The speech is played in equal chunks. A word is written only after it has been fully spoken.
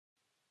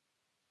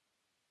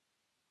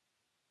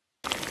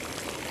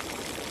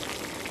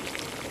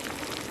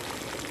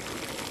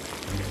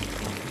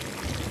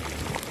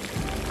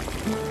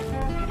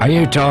Are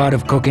you tired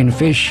of cooking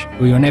fish?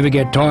 Well, you'll never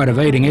get tired of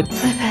eating it.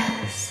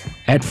 Flippers.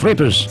 At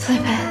Flippers.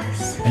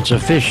 Flippers. It's a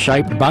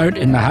fish-shaped boat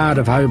in the heart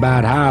of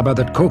Hobart Harbour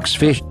that cooks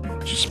fish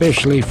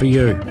especially for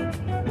you.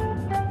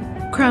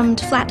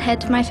 Crumbed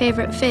flathead, my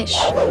favourite fish.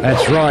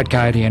 That's right,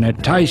 Katie, and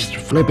it tastes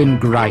flippin'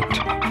 great.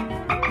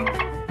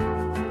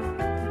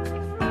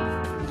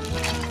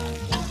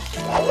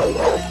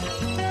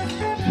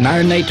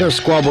 No need to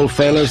squabble,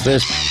 fellas.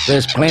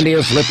 There's plenty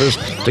of flippers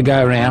to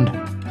go round.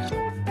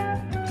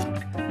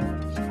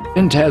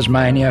 In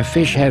Tasmania,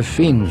 fish have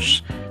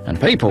fins, and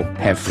people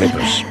have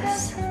flippers.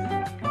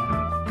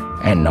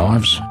 And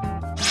knives.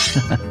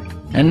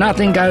 And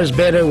nothing goes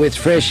better with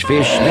fresh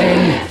fish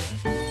than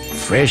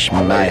fresh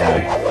mayo.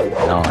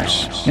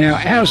 Nice.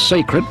 Now, our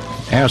secret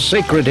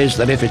is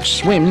that if it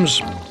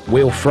swims,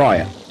 we'll fry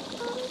it.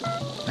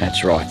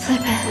 That's right.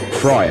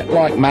 Fry it,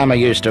 like Mama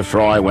used to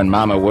fry when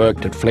Mama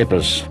worked at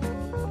Flippers.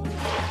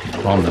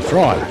 On the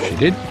fryer, she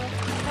did.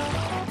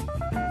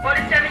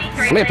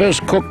 Flippers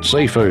cooked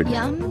seafood.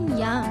 Yum,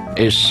 yum.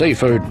 Is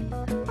seafood.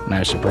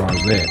 No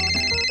surprise there.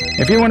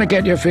 If you want to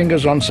get your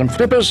fingers on some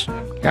flippers,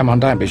 come on,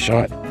 don't be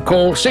shy.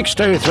 Call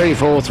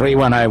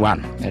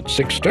 62343101. That's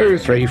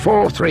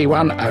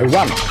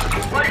 62343101.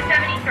 Order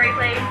 73,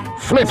 please.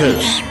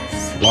 Flippers.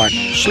 Like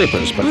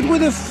slippers, but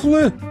with a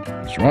flip.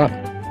 That's right.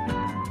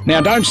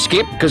 Now don't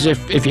skip, because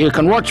if you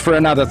can watch for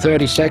another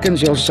 30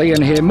 seconds, you'll see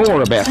and hear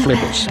more about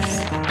flippers.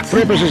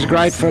 Flippers is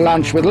great for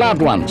lunch with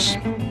loved ones,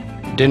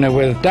 dinner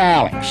with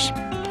darlings,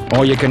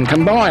 or you can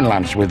combine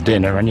lunch with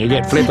dinner and you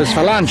get flippers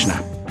for lunch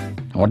now.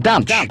 Or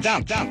dunch.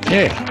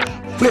 Yeah.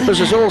 Flippers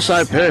is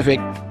also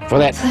perfect for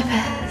that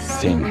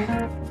thing.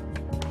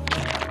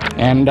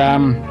 And,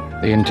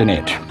 the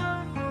internet.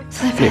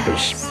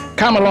 Flippers.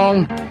 Come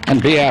along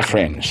and be our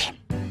friends.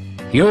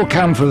 You'll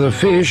come for the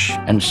fish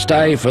and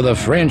stay for the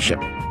friendship.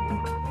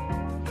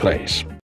 Please.